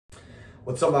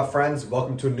What's up, my friends?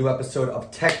 Welcome to a new episode of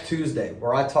Tech Tuesday,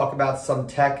 where I talk about some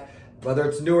tech, whether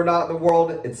it's new or not in the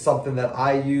world. It's something that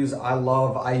I use, I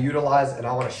love, I utilize, and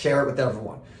I want to share it with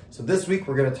everyone. So this week,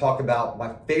 we're going to talk about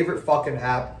my favorite fucking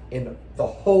app in the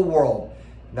whole world,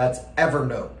 and that's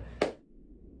Evernote.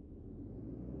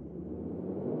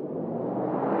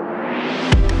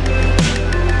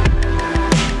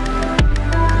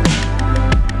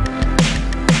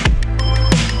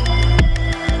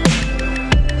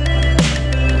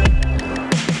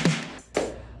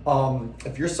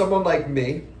 If you're someone like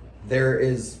me, there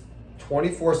is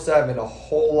 24/7 a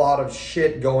whole lot of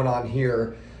shit going on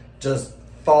here. Just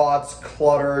thoughts,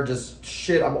 clutter, just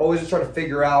shit I'm always just trying to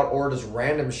figure out, or just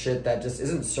random shit that just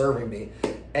isn't serving me.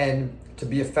 And to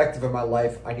be effective in my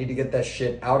life, I need to get that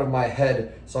shit out of my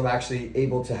head so I'm actually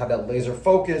able to have that laser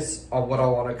focus on what I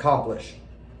want to accomplish.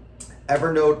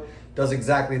 Evernote does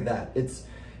exactly that. It's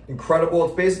incredible.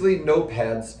 It's basically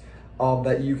notepads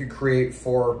that you could create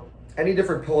for any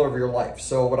different pillar of your life.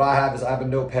 So what I have is I have a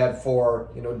notepad for,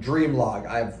 dream log.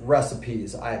 I have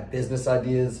recipes. I have business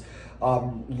ideas,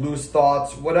 loose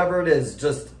thoughts, whatever it is.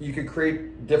 Just you could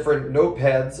create different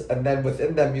notepads, and then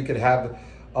within them you could have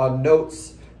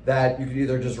notes that you could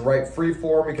either just write free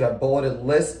form. You could have bulleted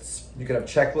lists. You could have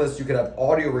checklists. You could have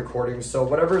audio recordings. So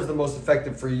whatever is the most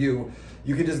effective for you,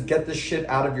 you can just get this shit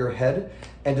out of your head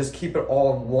and just keep it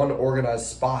all in one organized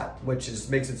spot, which just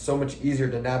makes it so much easier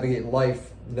to navigate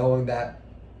life, knowing that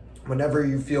whenever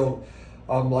you feel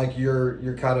like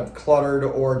you're kind of cluttered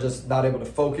or just not able to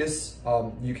focus,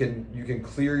 you can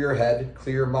clear your head,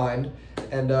 clear your mind,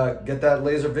 and get that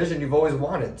laser vision you've always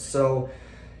wanted. So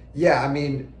yeah, I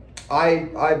mean,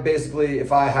 I basically,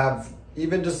 if I have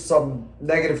even just some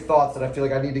negative thoughts that I feel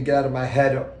like I need to get out of my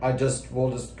head,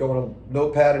 will just go on a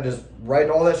notepad and just write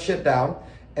all that shit down.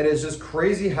 And it's just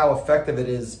crazy how effective it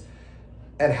is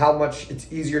and how much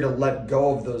it's easier to let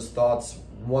go of those thoughts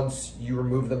once you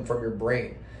remove them from your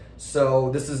brain. So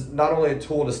this is not only a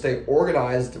tool to stay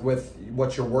organized with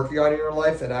what you're working on in your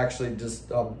life and actually just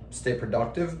stay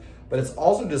productive, but it's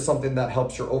also just something that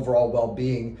helps your overall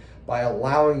well-being by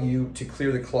allowing you to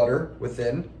clear the clutter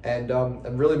within and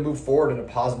really move forward in a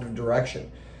positive direction.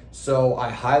 So I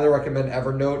highly recommend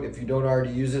Evernote if you don't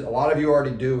already use it. A lot of you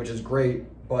already do, which is great,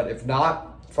 but if not,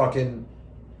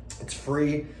 it's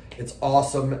free, it's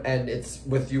awesome, and it's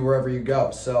with you wherever you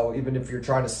go. So even if you're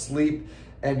trying to sleep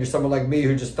and you're someone like me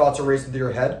who just thoughts are racing through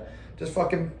your head, just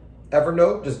fucking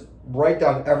Evernote, just write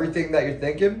down everything that you're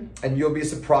thinking, and you'll be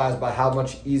surprised by how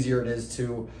much easier it is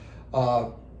to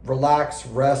relax,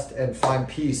 rest, and find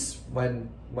peace when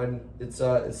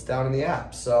it's down in the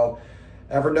app. So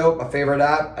Evernote, my favorite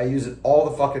app. I use it all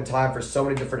the fucking time for so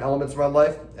many different elements of my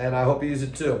life, and I hope you use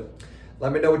it too.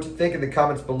 Let me know what you think in the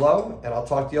comments below, and I'll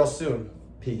talk to y'all soon.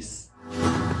 Peace.